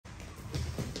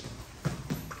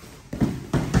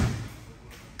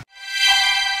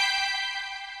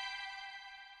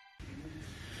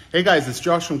Hey guys, it's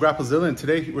Josh from Grapplezilla, and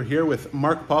today we're here with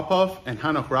Mark Popov and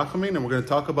Hanoch Rahamin, and we're going to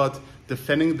talk about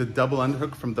defending the double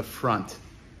underhook from the front.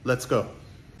 Let's go.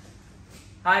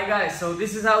 Hi guys, so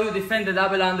this is how you defend the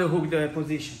double underhook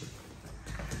position.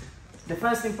 The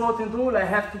first important rule, I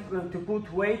have to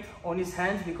put weight on his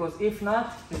hands, because if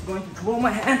not, he's going to throw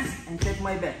my hands and take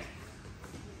my back.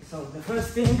 So the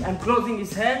first thing, I'm closing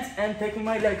his hands and taking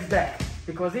my legs back,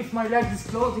 because if my legs is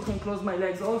closed, he can close my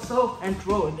legs also and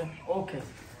throw them. Okay.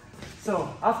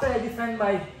 So after I defend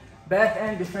my back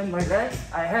and defend my legs,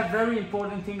 I have very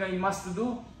important thing I must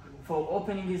do for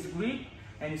opening his grip,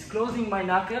 and it's closing my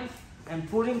knuckles and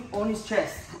pulling on his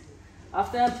chest.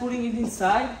 After I'm pulling it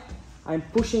inside, I'm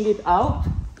pushing it out,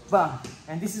 bam,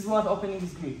 and this is what opening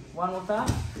his grip. One more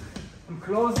time. I'm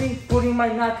closing, putting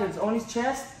my knuckles on his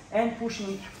chest and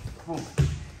pushing it. Boom.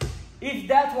 If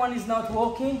that one is not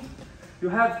working, you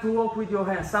have to work with your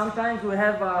hands. Sometimes we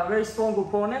have a very strong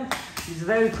opponent. He's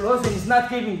very close and he's not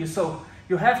giving you, so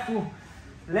you have to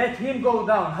let him go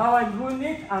down. How I'm doing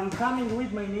it, I'm coming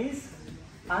with my knees,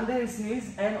 under his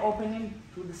knees, and opening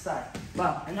to the side.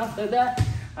 Bam. And after that,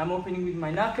 I'm opening with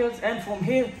my knuckles, and from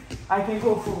here, I can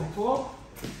go for a throw,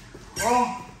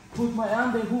 or put my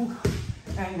underhook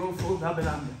and go for double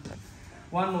under.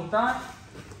 One more time.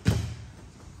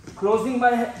 Closing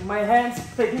my hands,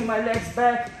 taking my legs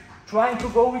back, trying to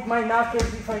go with my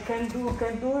knuckles. If I can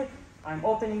do it. I'm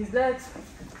opening his legs,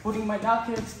 putting my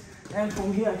knuckles, and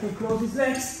from here I can close his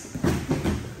legs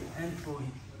and throw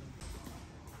it.